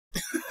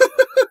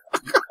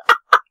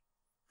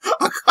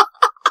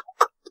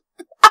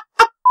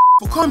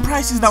coin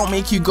prices that'll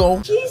make you go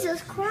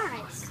Jesus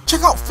Christ.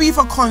 Check out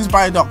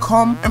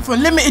FIFAcoinsbuyer.com, and for a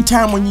limited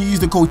time when you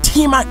use the code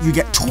TMAC you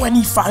get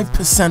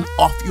 25%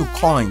 off your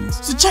coins.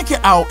 So check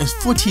it out as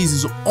footies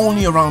is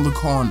only around the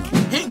corner.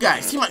 Hey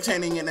guys, TMAC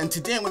signing in, and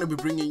today I'm going to be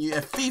bringing you a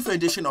FIFA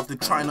edition of the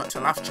Try Not to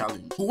Laugh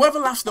challenge. Whoever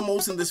laughs the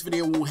most in this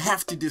video will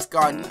have to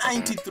discard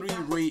 93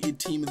 rated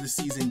team of the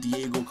season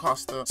Diego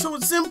Costa. So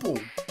it's simple,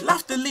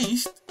 laugh the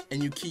least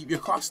and you keep your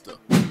Costa.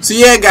 So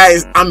yeah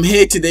guys, I'm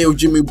here today with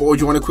Jimmy Boy. Do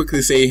you want to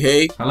quickly say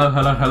hey? Hello,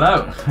 hello,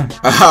 hello.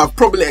 I've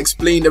probably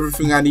explained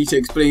everything I need to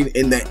explain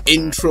in the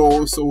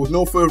intro, so with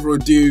no further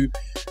ado,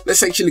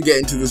 let's actually get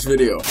into this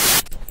video.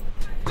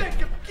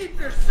 Jacob, keep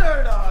your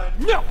shirt on!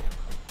 No!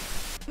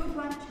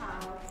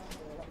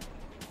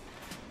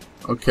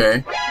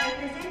 Okay.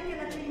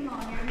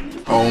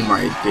 Oh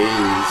my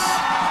days.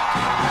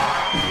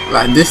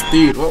 Like this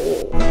dude,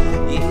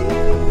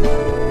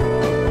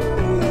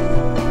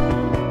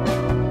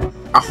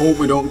 I hope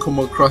we don't come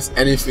across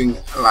anything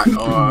like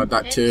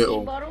that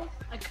turtle.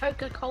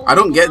 I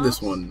don't get this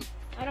one.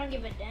 I don't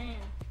give a damn.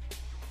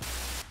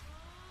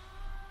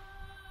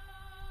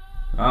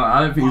 I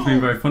don't think it's been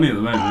very funny at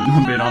the moment,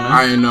 I'm being honest.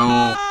 I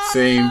know,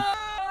 same.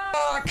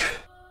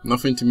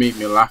 Nothing to make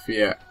me laugh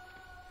yet.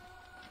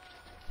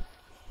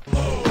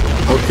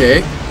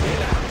 Okay.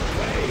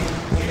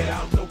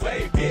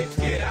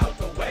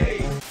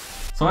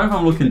 Sorry if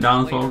I'm looking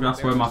down as well,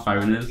 that's where my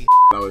phone is.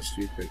 That was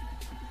stupid.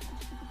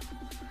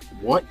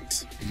 What?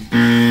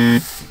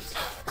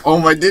 Oh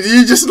my, did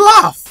you just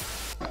laugh?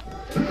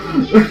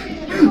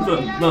 Look,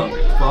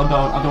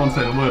 I don't want to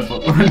say the word,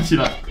 but when she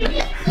like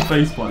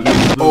face one.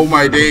 Oh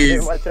my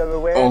days.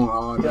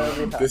 Oh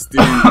no, this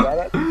dude.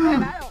 I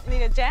don't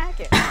need a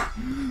jacket.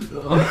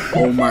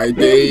 Oh my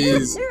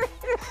days.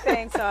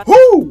 Thanks,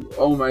 Woo!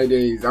 Oh my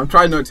days. I'm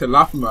trying not to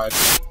laugh, man.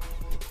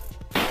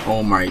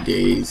 Oh my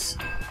days.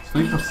 I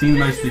think I've seen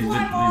most of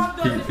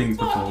these things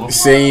before.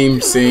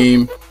 Same.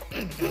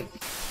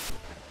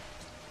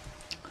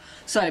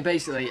 So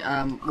basically,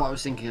 what I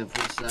was thinking of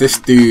was this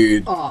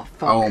dude. Oh,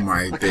 fuck. Oh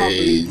my I can't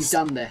believe you've days.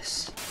 done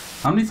this.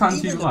 How many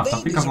times have you laughed? I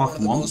think I've laughed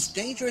once.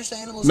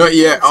 Not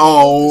yet.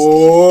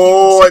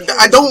 Oh,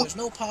 I don't.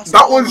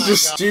 That one's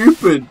just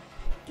stupid.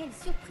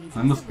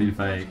 That must be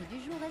fake.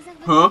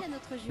 Huh?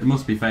 It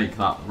must be fake,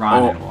 that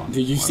riding one.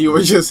 Did you see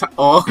what just?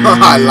 Oh,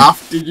 I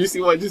laughed. Did you see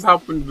what just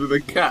happened to the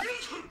cat?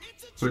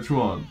 Which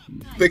one?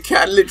 The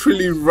cat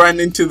literally ran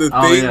into the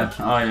thing. Yeah.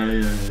 Oh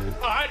yeah.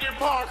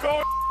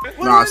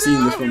 Nah, I've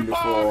seen this one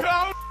before.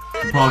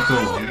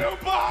 Parkour one.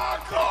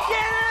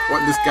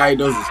 What this guy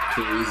does is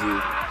crazy.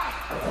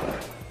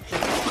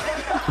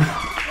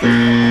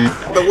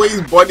 The way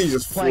his body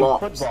just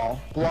flops. Football,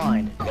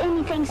 blind.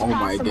 Oh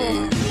my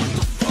days.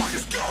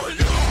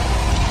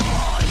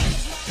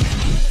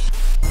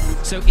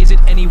 So is it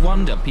any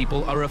wonder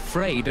people are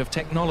afraid of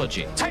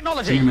technology? 3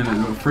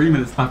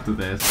 minutes after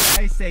this.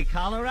 I say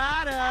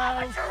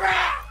Colorado!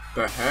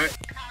 The heck?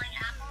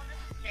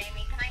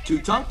 To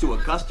talk to a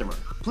customer,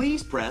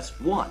 please press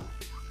 1.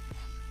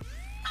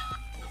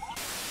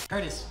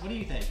 Curtis, what do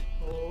you think?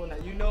 Oh, now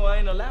you know I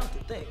ain't allowed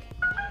to think.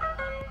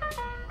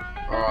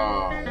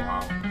 Oh,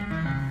 wow.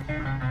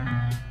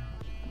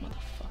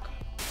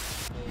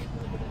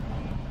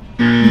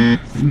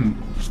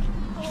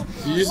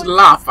 You just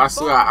laugh, I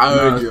swear, I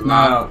heard you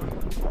laugh.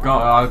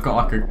 I've got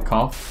like a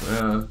cough,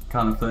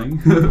 kind of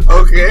thing.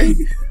 Okay.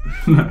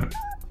 No.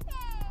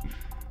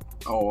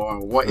 Oh,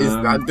 what is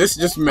that? This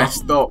just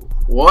messed up.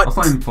 What? That's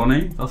not even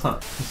funny. That's like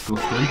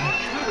disgusting.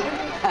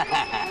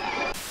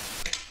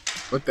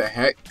 What the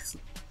heck?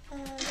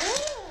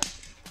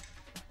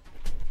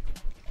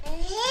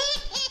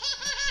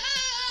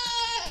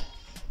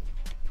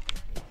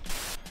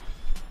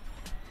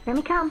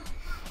 Remy, come.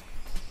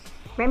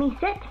 Remy,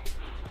 sit.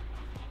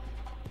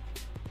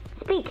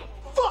 Speak.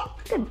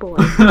 Fuck! Good boy.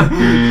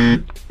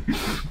 I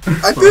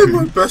did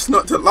my best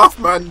not to laugh,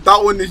 man.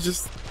 That one is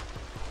just...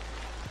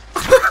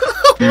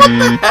 What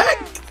the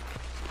heck?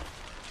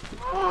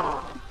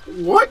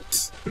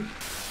 What?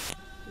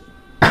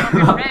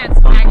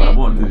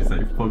 What did he say?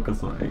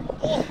 Focus on it.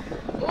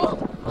 Oh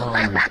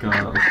my god,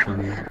 that was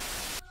funny.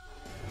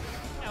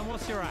 And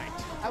what's your right?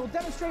 I will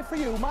demonstrate for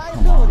you my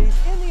abilities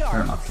in the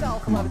art of I'm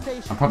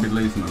self-levitation. probably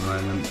losing at the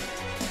moment.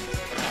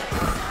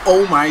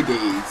 Oh my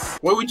days.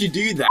 Why would you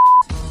do that?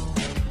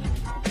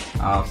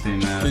 I've seen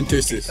that.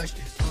 Fantastic.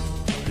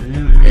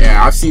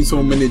 Yeah, I've seen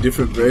so many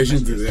different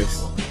versions of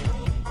this.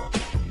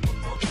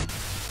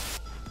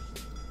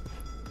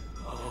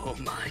 Oh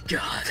my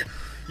god.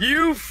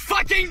 You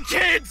fucking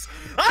kids!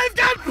 I've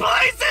got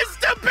places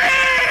to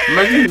be!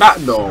 Imagine that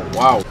though,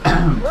 wow.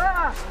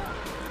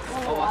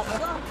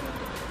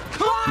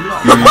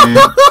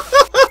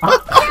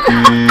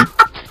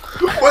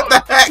 What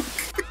the heck?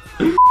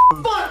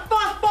 Fuck!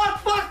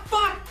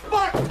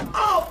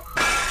 Oh!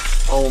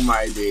 Oh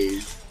my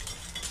days.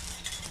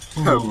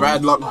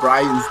 Bad luck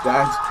Brian's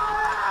dad.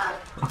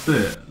 That's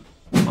it.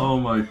 Oh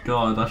my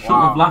god, I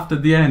shouldn't have laughed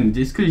at the end.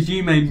 It's because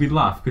you made me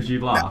laugh, because you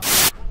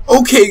laughed.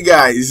 Okay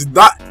guys,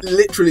 that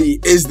literally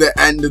is the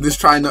end of this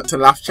Try Not to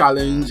Laugh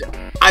challenge.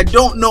 I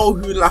don't know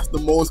who laughed the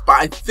most, but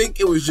I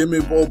think it was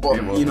Jimmy Bo.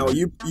 But you know,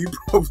 you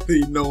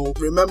probably know.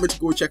 Remember to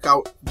go check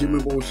out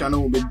Jimmy Bo's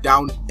channel. Will be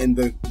down in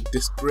the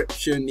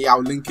description. Yeah,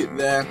 I'll link it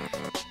there.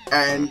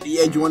 And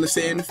yeah, do you want to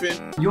say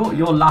anything? Your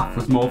laugh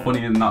was more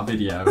funny than that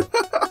video.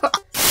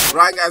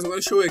 Right, guys, I'm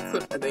going to show you a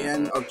clip at the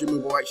end of Jimmy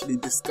Bo actually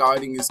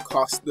discarding his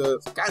Costa.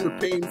 It's kind of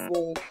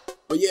painful.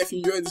 But yeah, if you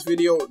enjoyed this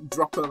video,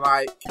 drop a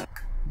like.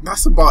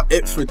 That's about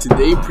it for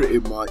today, pretty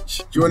much.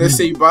 Do you want to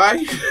say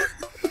bye?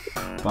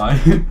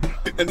 Bye.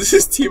 And this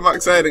is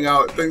T-Max signing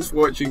out. Thanks for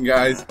watching,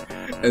 guys,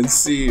 and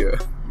see ya.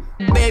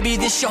 Baby,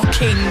 this your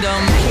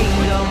kingdom.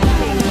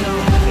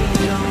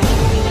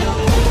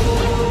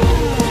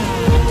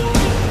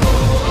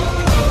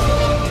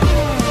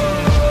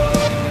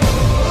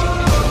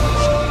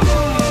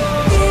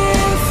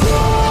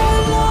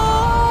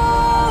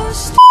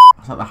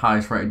 That's like the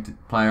highest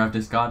rated player I've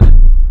discarded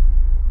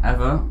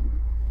ever.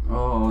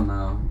 Oh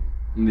no,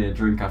 I need a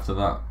drink after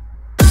that.